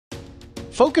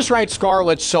Focusrite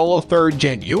Scarlett Solo 3rd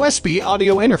Gen USB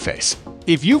audio interface.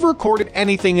 If you've recorded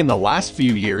anything in the last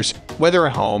few years, whether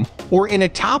at home or in a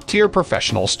top-tier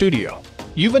professional studio,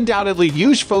 you've undoubtedly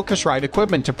used Focusrite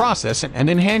equipment to process and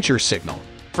enhance your signal.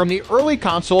 From the early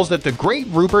consoles that the great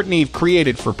Rupert Neve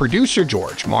created for producer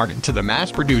George Martin to the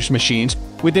mass-produced machines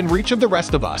within reach of the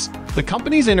rest of us, the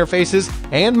company's interfaces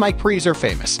and mic pre's are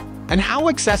famous, and how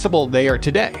accessible they are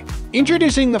today.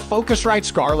 Introducing the Focusrite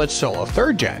Scarlett Solo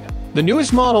 3rd Gen, the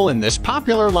newest model in this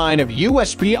popular line of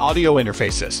USB audio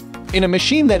interfaces. In a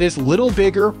machine that is little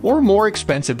bigger or more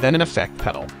expensive than an effect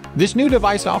pedal, this new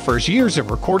device offers years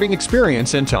of recording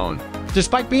experience and tone.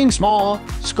 Despite being small,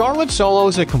 Scarlett Solo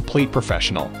is a complete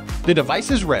professional. The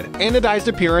device's red anodized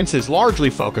appearance is largely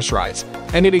Focusrite's,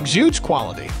 and it exudes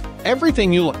quality.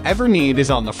 Everything you'll ever need is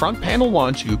on the front panel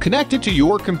once you connect it to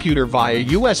your computer via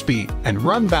USB and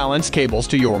run balance cables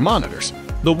to your monitors.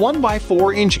 The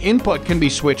 1x4-inch input can be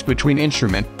switched between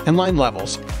instrument and line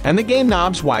levels, and the game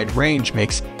knob's wide range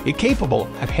makes it capable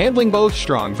of handling both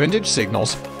strong vintage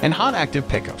signals and hot active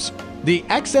pickups. The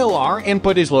XLR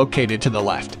input is located to the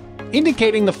left,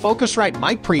 indicating the Focusrite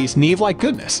mic pre's Neve-like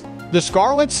goodness. The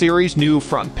Scarlett series' new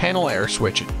front panel air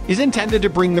switch is intended to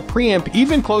bring the preamp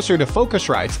even closer to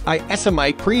Focusrite's ISA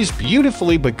mic pre's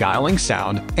beautifully beguiling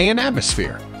sound and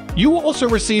atmosphere. You will also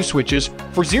receive switches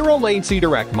for zero-latency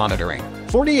direct monitoring,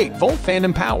 48-volt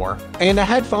phantom power, and a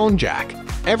headphone jack.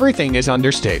 Everything is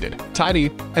understated, tidy,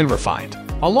 and refined.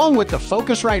 Along with the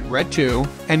Focusrite Red 2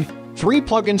 and 3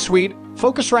 plugin suite,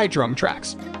 Focusrite Drum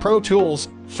Tracks, Pro Tools,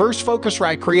 First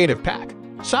Focusrite Creative Pack,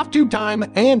 Softtube Time,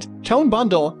 and Tone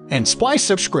Bundle, and Splice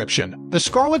subscription. The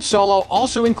Scarlett Solo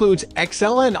also includes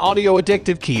XLN audio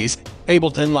addictive keys,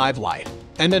 Ableton Live Lite,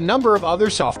 and a number of other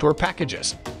software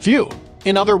packages. Phew!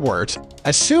 In other words,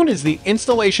 as soon as the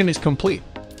installation is complete,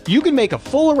 you can make a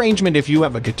full arrangement if you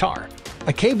have a guitar,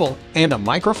 a cable, and a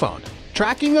microphone.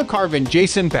 Tracking a Carvin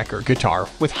Jason Becker guitar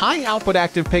with high output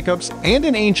active pickups and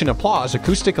an Ancient Applause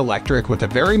acoustic electric with a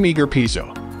very meager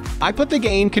piezo. I put the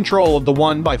gain control of the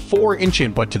 1x4-inch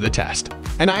input to the test,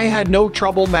 and I had no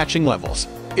trouble matching levels.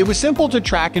 It was simple to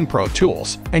track in Pro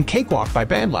Tools and cakewalk by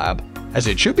BandLab, as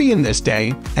it should be in this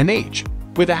day and age.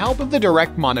 With the help of the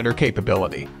direct monitor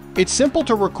capability, it's simple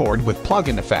to record with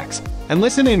plug-in effects and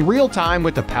listen in real time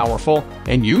with the powerful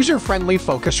and user-friendly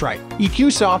Focusrite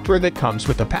EQ software that comes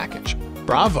with the package.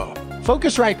 Bravo!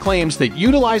 Focusrite claims that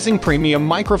utilizing premium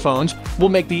microphones will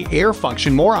make the air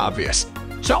function more obvious.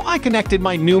 So I connected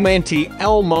my Neumann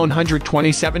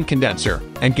TL127 condenser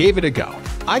and gave it a go.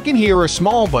 I can hear a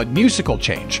small but musical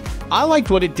change. I liked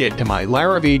what it did to my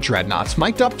Larrivee Dreadnought's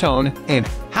mic'd up tone and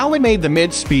how it made the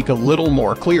mids speak a little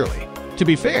more clearly. To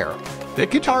be fair, the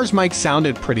guitar's mic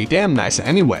sounded pretty damn nice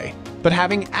anyway, but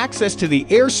having access to the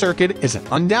air circuit is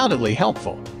undoubtedly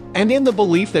helpful. And in the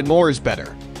belief that more is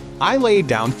better, I laid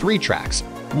down 3 tracks,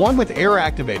 one with air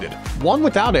activated, one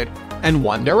without it, and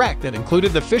one direct that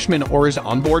included the Fishman Aura's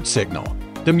onboard signal.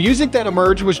 The music that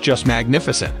emerged was just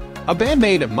magnificent. A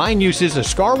bandmate of mine uses a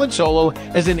Scarlett Solo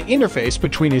as an interface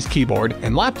between his keyboard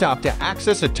and laptop to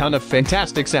access a ton of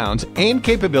fantastic sounds and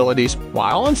capabilities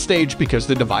while on stage because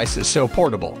the device is so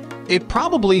portable. It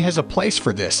probably has a place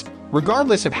for this,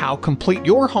 regardless of how complete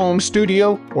your home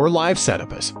studio or live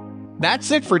setup is.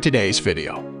 That's it for today's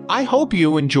video. I hope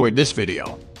you enjoyed this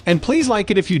video, and please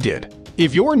like it if you did.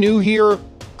 If you're new here,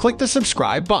 click the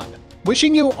subscribe button.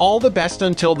 Wishing you all the best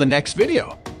until the next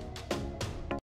video.